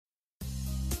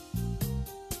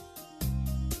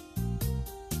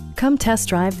Come test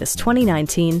drive this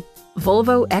 2019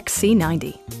 Volvo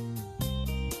XC90.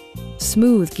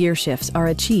 Smooth gear shifts are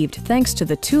achieved thanks to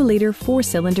the 2-liter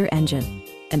 4-cylinder engine,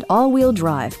 and all-wheel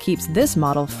drive keeps this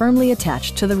model firmly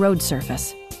attached to the road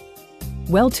surface.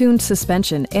 Well-tuned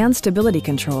suspension and stability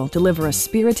control deliver a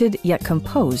spirited yet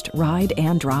composed ride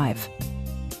and drive.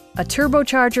 A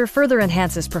turbocharger further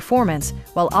enhances performance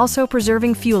while also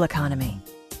preserving fuel economy.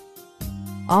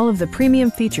 All of the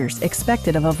premium features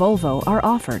expected of a Volvo are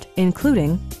offered,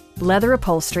 including leather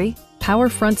upholstery, power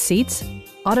front seats,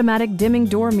 automatic dimming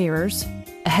door mirrors,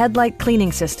 a headlight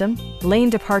cleaning system, lane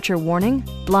departure warning,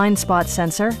 blind spot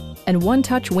sensor, and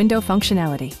one-touch window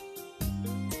functionality.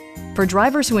 For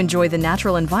drivers who enjoy the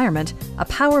natural environment, a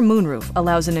power moonroof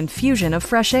allows an infusion of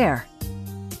fresh air.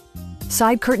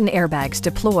 Side curtain airbags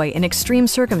deploy in extreme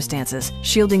circumstances,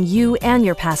 shielding you and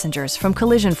your passengers from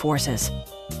collision forces.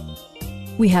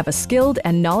 We have a skilled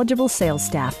and knowledgeable sales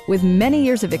staff with many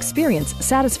years of experience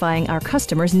satisfying our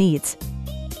customers' needs.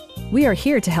 We are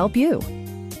here to help you.